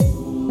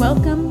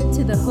Welcome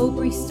to the Hope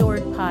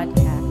Restored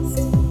podcast,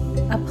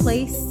 a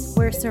place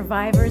where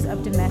survivors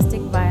of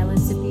domestic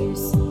violence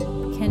abuse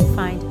can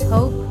find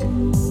hope,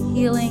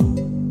 healing,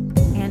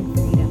 and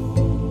freedom.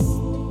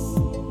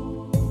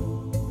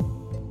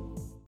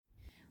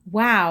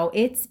 Wow,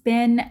 it's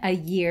been a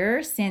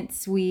year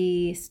since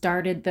we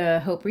started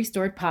the Hope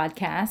Restored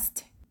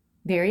podcast.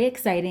 Very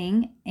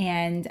exciting,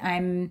 and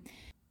I'm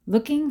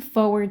looking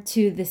forward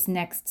to this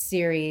next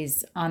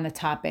series on the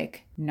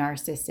topic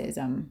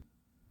narcissism.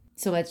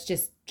 So let's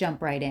just jump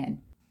right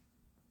in.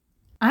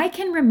 I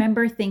can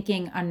remember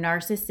thinking a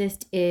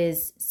narcissist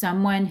is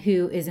someone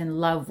who is in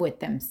love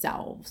with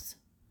themselves.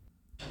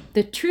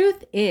 The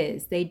truth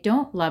is they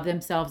don't love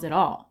themselves at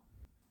all.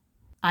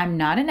 I'm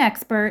not an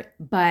expert,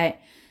 but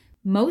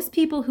most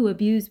people who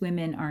abuse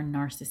women are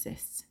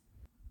narcissists.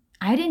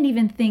 I didn't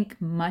even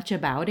think much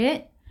about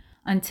it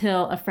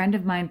until a friend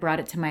of mine brought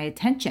it to my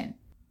attention.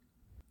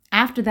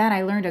 After that,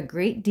 I learned a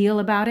great deal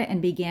about it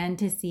and began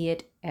to see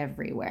it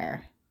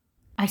everywhere.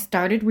 I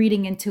started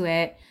reading into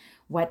it,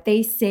 what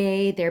they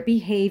say, their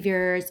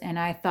behaviors, and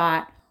I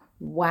thought,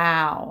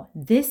 wow,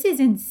 this is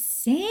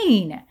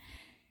insane.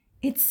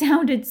 It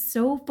sounded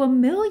so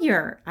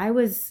familiar. I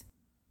was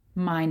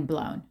mind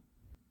blown.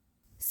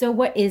 So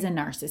what is a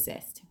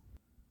narcissist?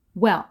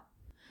 Well,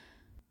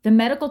 the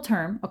medical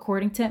term,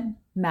 according to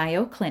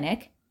Mayo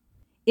Clinic,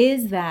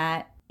 is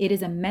that it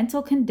is a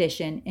mental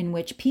condition in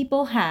which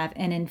people have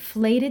an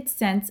inflated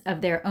sense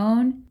of their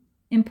own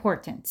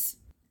importance,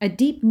 a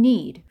deep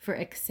need for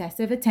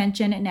excessive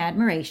attention and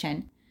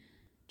admiration,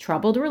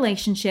 troubled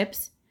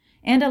relationships,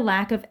 and a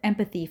lack of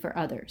empathy for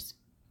others.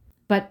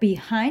 But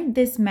behind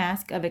this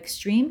mask of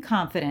extreme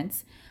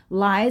confidence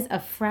lies a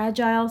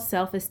fragile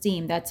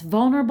self-esteem that's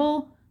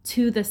vulnerable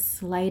to the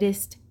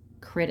slightest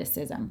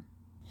criticism.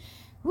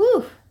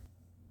 Whew,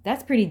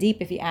 that's pretty deep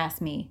if you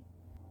ask me.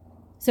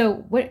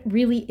 So what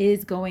really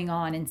is going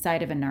on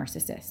inside of a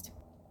narcissist?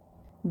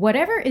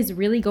 Whatever is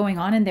really going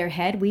on in their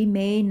head, we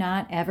may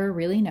not ever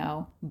really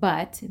know,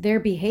 but their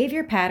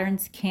behavior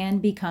patterns can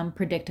become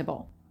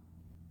predictable.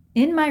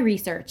 In my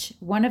research,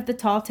 one of the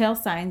tall tale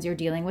signs you're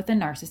dealing with a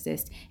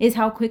narcissist is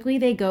how quickly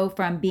they go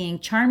from being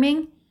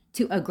charming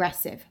to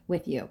aggressive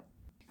with you.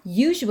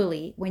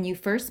 Usually, when you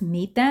first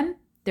meet them,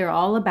 they're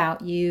all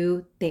about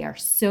you. They are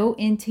so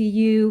into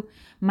you,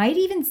 might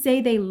even say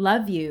they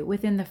love you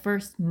within the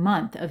first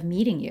month of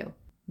meeting you,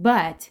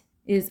 but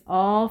is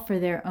all for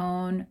their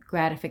own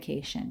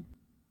gratification.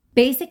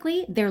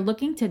 Basically, they're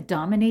looking to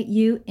dominate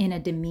you in a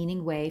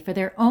demeaning way for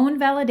their own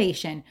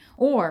validation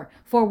or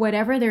for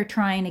whatever they're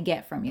trying to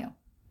get from you.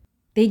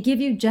 They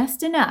give you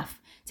just enough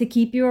to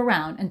keep you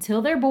around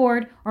until they're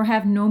bored or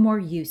have no more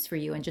use for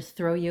you and just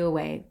throw you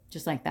away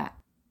just like that.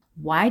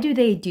 Why do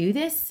they do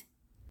this?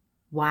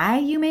 Why,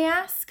 you may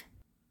ask?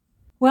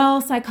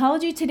 Well,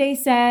 Psychology Today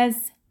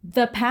says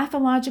the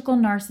pathological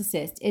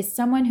narcissist is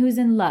someone who's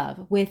in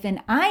love with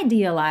an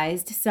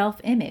idealized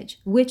self-image,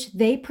 which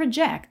they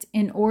project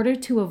in order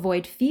to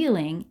avoid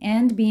feeling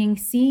and being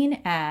seen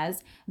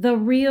as the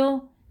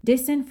real,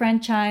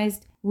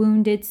 disenfranchised,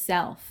 wounded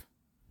self.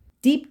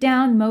 Deep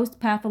down, most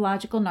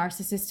pathological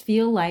narcissists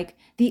feel like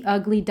the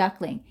ugly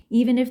duckling,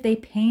 even if they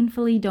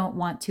painfully don't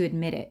want to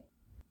admit it.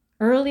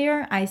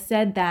 Earlier, I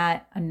said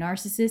that a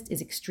narcissist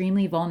is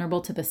extremely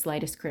vulnerable to the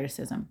slightest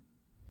criticism.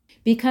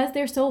 Because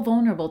they're so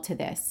vulnerable to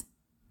this,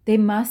 they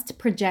must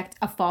project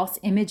a false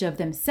image of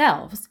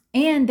themselves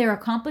and their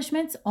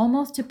accomplishments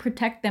almost to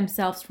protect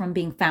themselves from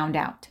being found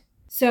out.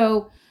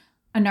 So,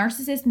 a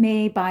narcissist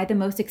may buy the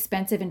most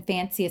expensive and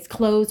fanciest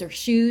clothes or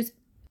shoes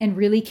and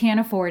really can't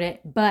afford it,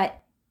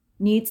 but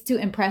needs to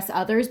impress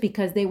others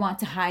because they want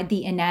to hide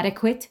the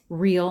inadequate,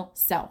 real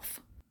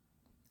self.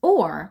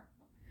 Or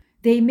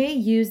they may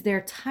use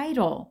their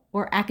title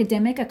or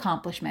academic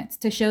accomplishments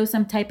to show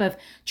some type of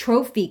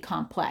trophy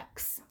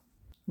complex.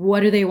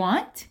 What do they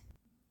want?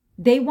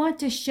 They want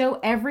to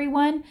show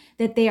everyone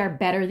that they are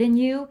better than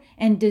you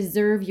and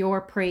deserve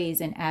your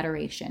praise and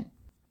adoration.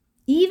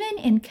 Even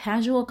in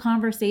casual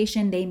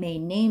conversation, they may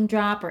name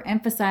drop or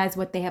emphasize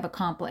what they have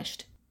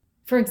accomplished.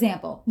 For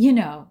example,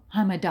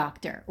 I'm a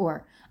doctor,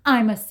 or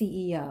I'm a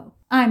CEO,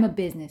 I'm a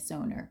business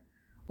owner,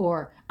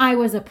 or I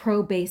was a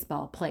pro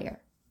baseball player.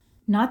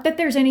 Not that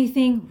there's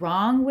anything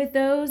wrong with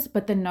those,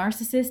 but the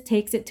narcissist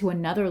takes it to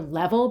another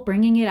level,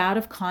 bringing it out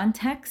of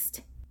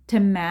context to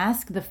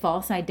mask the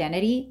false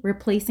identity,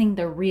 replacing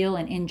the real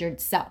and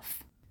injured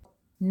self.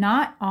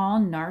 Not all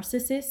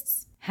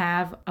narcissists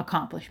have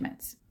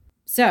accomplishments.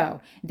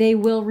 So they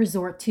will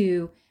resort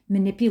to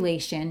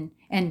manipulation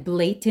and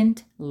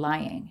blatant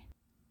lying.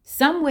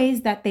 Some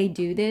ways that they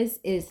do this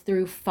is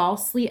through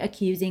falsely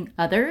accusing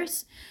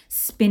others,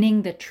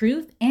 spinning the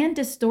truth, and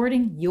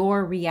distorting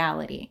your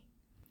reality.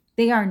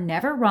 They are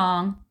never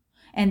wrong,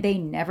 and they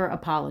never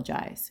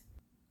apologize.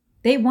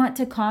 They want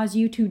to cause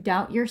you to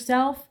doubt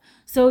yourself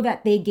so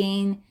that they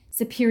gain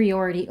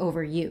superiority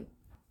over you.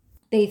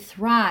 They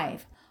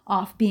thrive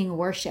off being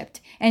worshipped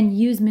and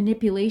use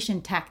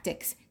manipulation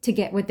tactics to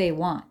get what they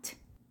want.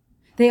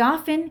 They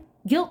often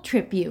guilt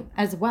trip you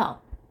as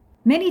well.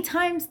 Many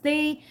times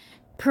they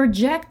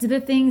project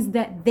the things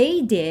that they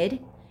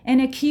did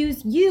and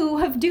accuse you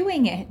of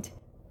doing it.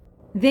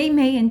 They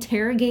may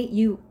interrogate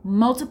you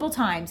multiple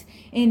times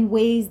in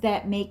ways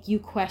that make you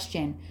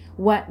question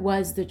what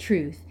was the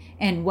truth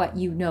and what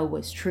you know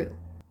was true.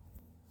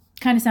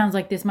 Kind of sounds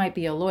like this might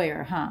be a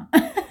lawyer, huh?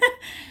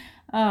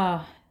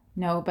 Oh,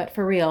 no, but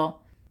for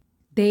real,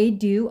 they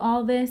do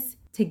all this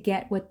to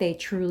get what they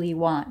truly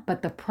want.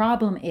 But the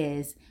problem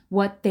is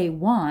what they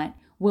want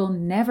will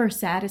never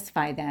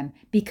satisfy them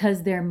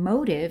because their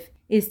motive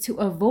is to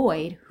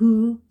avoid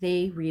who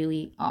they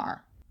really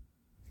are.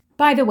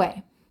 By the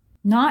way,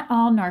 not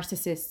all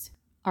narcissists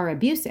are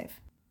abusive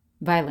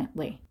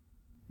violently.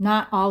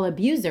 Not all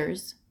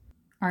abusers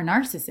are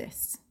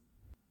narcissists.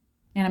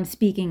 And I'm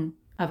speaking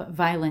of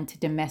violent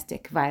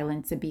domestic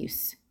violence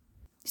abuse.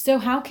 So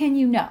how can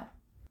you know?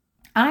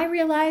 I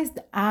realized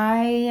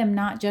I am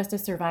not just a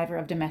survivor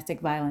of domestic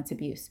violence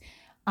abuse.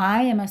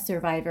 I am a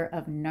survivor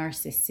of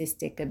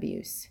narcissistic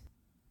abuse.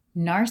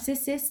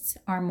 Narcissists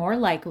are more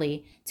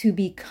likely to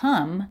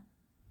become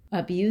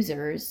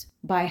abusers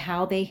by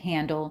how they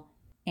handle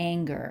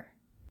anger.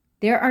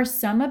 There are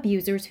some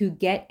abusers who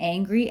get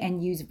angry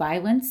and use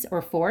violence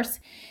or force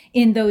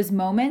in those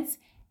moments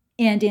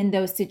and in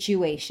those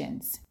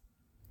situations.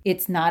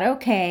 It's not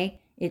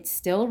okay. It's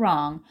still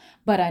wrong,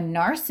 but a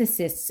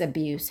narcissist's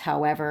abuse,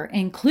 however,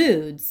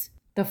 includes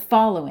the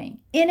following,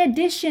 in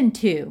addition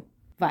to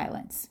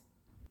violence: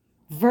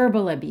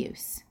 verbal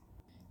abuse,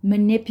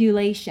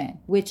 manipulation,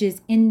 which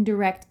is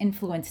indirect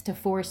influence to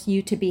force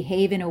you to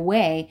behave in a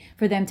way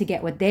for them to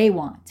get what they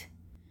want,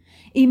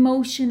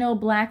 emotional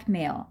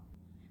blackmail,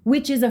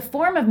 which is a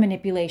form of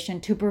manipulation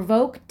to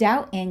provoke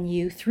doubt in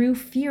you through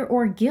fear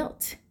or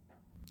guilt,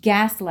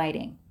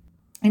 gaslighting,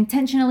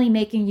 intentionally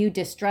making you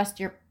distrust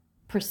your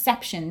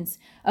perceptions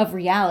of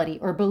reality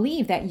or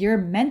believe that you're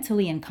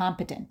mentally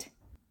incompetent.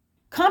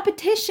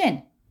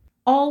 Competition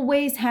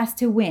always has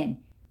to win,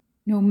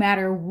 no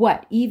matter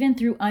what, even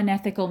through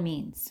unethical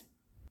means.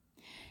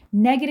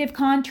 Negative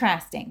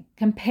contrasting,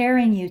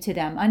 comparing you to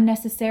them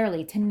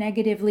unnecessarily to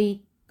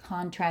negatively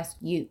contrast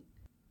you.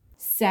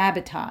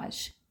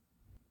 Sabotage,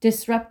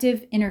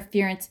 disruptive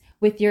interference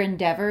with your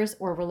endeavors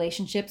or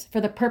relationships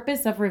for the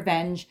purpose of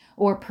revenge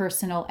or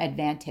personal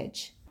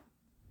advantage.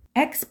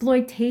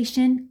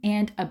 Exploitation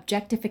and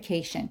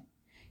objectification,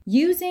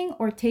 using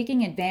or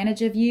taking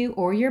advantage of you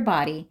or your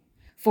body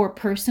for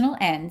personal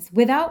ends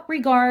without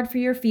regard for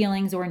your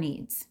feelings or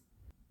needs.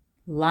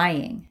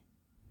 Lying,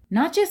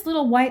 not just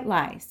little white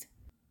lies,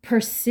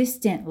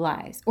 persistent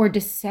lies or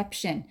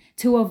deception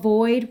to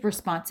avoid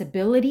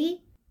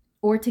responsibility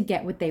or to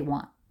get what they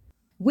want.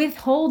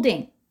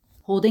 Withholding,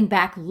 holding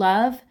back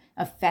love,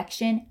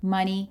 affection,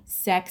 money,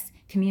 sex,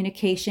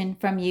 communication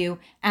from you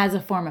as a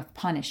form of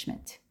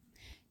punishment.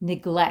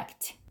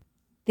 Neglect.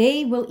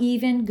 They will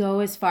even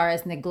go as far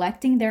as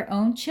neglecting their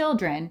own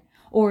children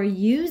or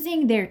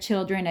using their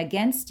children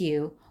against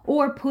you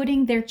or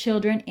putting their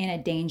children in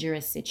a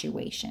dangerous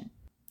situation.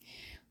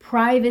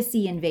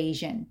 Privacy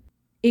invasion.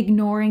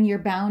 Ignoring your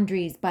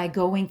boundaries by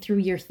going through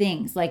your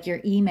things like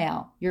your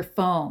email, your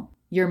phone,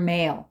 your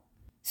mail.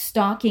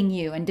 Stalking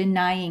you and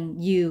denying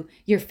you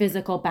your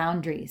physical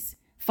boundaries.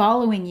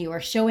 Following you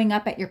or showing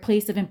up at your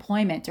place of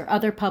employment or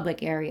other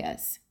public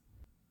areas.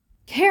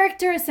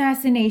 Character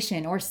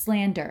assassination or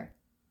slander,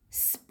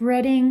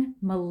 spreading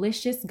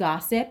malicious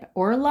gossip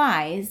or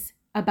lies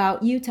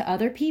about you to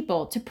other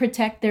people to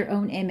protect their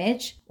own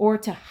image or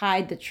to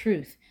hide the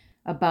truth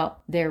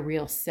about their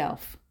real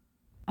self.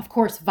 Of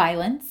course,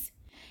 violence.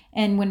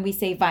 And when we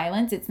say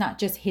violence, it's not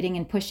just hitting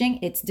and pushing,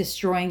 it's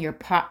destroying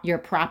your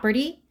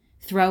property,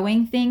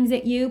 throwing things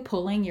at you,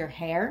 pulling your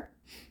hair.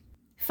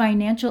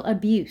 Financial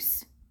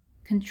abuse.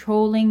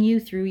 Controlling you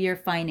through your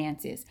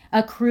finances,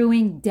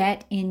 accruing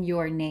debt in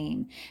your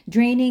name,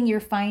 draining your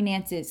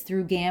finances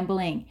through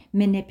gambling,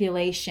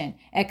 manipulation,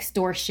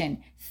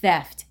 extortion,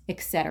 theft,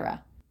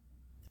 etc.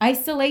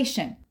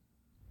 Isolation.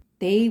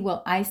 They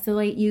will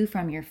isolate you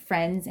from your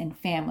friends and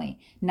family,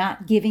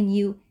 not giving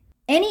you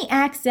any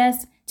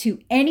access to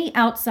any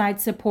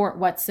outside support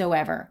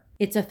whatsoever.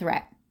 It's a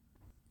threat.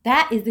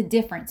 That is the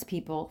difference,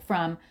 people,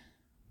 from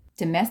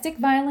domestic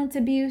violence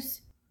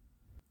abuse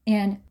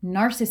and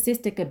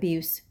narcissistic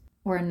abuse,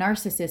 or a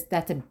narcissist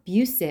that's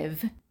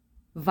abusive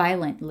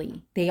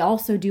violently. They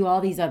also do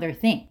all these other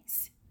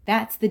things.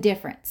 That's the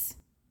difference.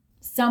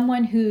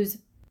 Someone who's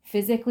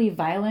physically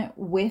violent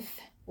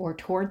with or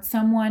towards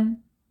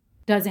someone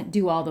doesn't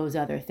do all those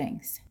other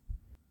things.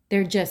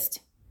 They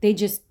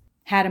just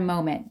had a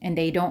moment and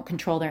they don't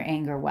control their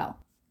anger well.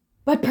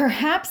 But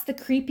perhaps the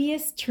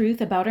creepiest truth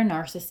about a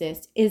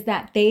narcissist is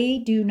that they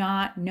do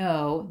not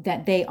know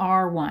that they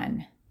are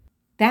one.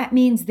 That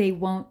means they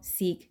won't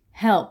seek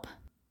help.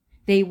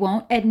 They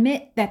won't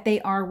admit that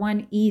they are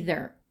one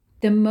either.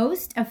 The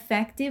most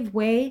effective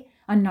way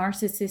a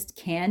narcissist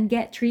can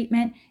get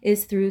treatment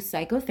is through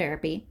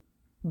psychotherapy.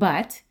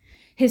 But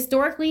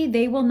historically,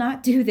 they will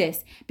not do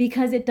this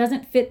because it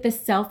doesn't fit the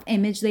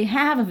self-image they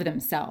have of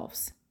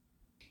themselves.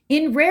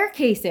 In rare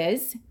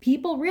cases,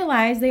 people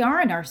realize they are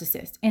a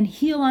narcissist and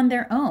heal on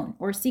their own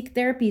or seek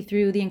therapy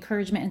through the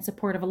encouragement and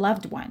support of a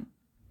loved one.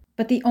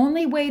 But the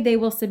only way they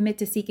will submit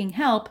to seeking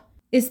help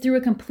is through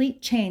a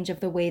complete change of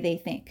the way they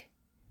think.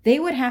 They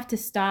would have to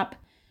stop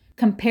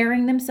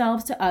comparing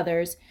themselves to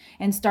others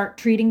and start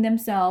treating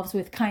themselves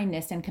with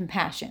kindness and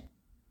compassion.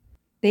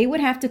 They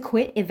would have to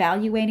quit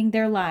evaluating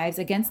their lives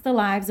against the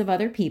lives of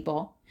other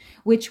people,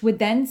 which would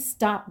then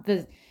stop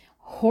the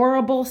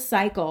horrible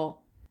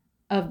cycle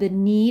of the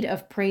need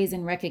of praise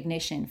and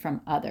recognition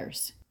from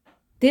others.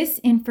 This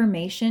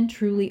information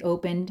truly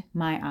opened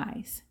my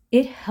eyes.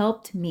 It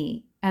helped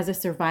me as a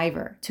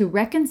survivor to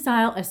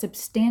reconcile a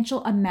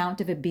substantial amount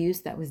of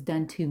abuse that was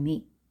done to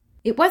me.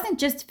 It wasn't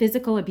just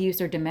physical abuse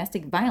or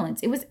domestic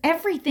violence. It was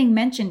everything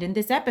mentioned in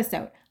this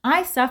episode.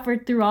 I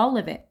suffered through all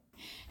of it.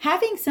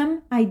 Having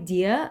some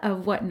idea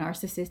of what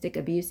narcissistic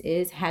abuse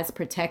is has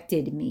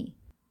protected me.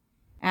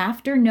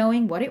 After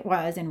knowing what it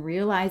was and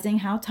realizing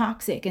how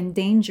toxic and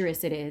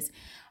dangerous it is,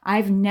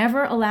 I've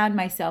never allowed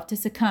myself to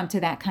succumb to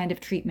that kind of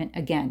treatment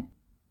again.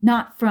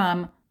 Not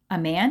from a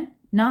man,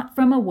 not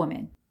from a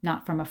woman,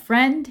 not from a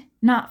friend,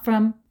 not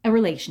from a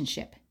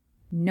relationship.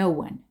 No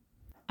one.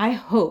 I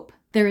hope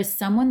there is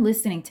someone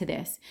listening to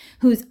this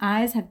whose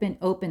eyes have been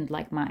opened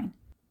like mine.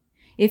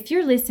 If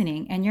you're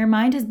listening and your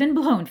mind has been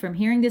blown from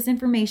hearing this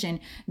information,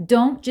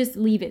 don't just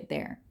leave it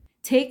there.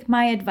 Take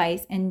my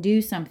advice and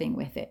do something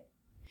with it.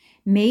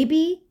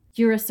 Maybe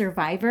you're a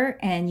survivor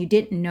and you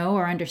didn't know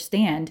or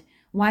understand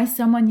why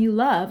someone you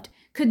loved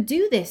could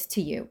do this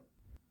to you.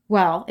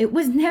 Well, it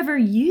was never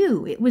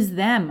you, it was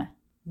them.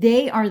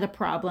 They are the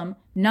problem,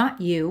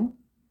 not you.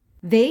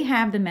 They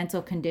have the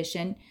mental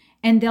condition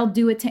and they'll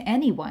do it to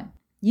anyone.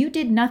 You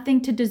did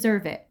nothing to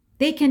deserve it.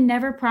 They can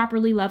never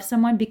properly love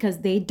someone because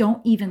they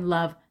don't even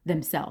love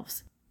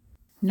themselves.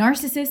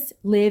 Narcissists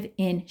live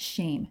in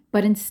shame,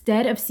 but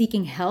instead of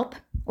seeking help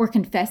or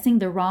confessing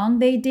the wrong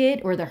they did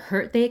or the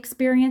hurt they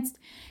experienced,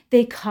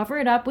 they cover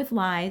it up with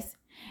lies,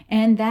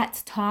 and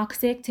that's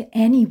toxic to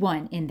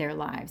anyone in their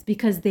lives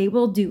because they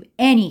will do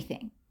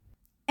anything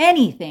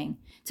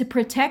to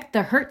protect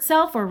the hurt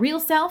self or real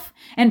self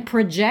and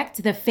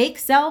project the fake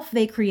self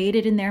they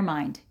created in their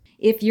mind.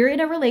 If you're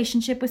in a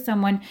relationship with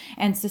someone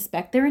and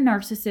suspect they're a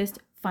narcissist,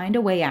 find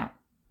a way out.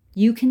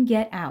 You can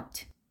get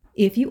out.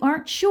 If you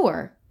aren't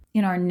sure,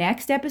 in our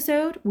next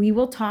episode, we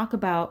will talk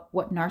about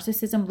what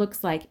narcissism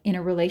looks like in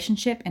a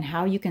relationship and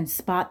how you can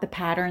spot the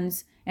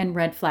patterns and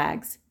red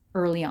flags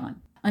early on.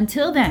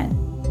 Until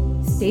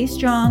then, stay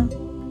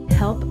strong,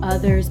 help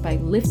others by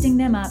lifting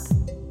them up,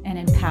 and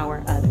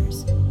empower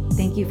others.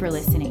 Thank you for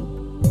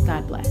listening.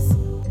 God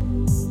bless.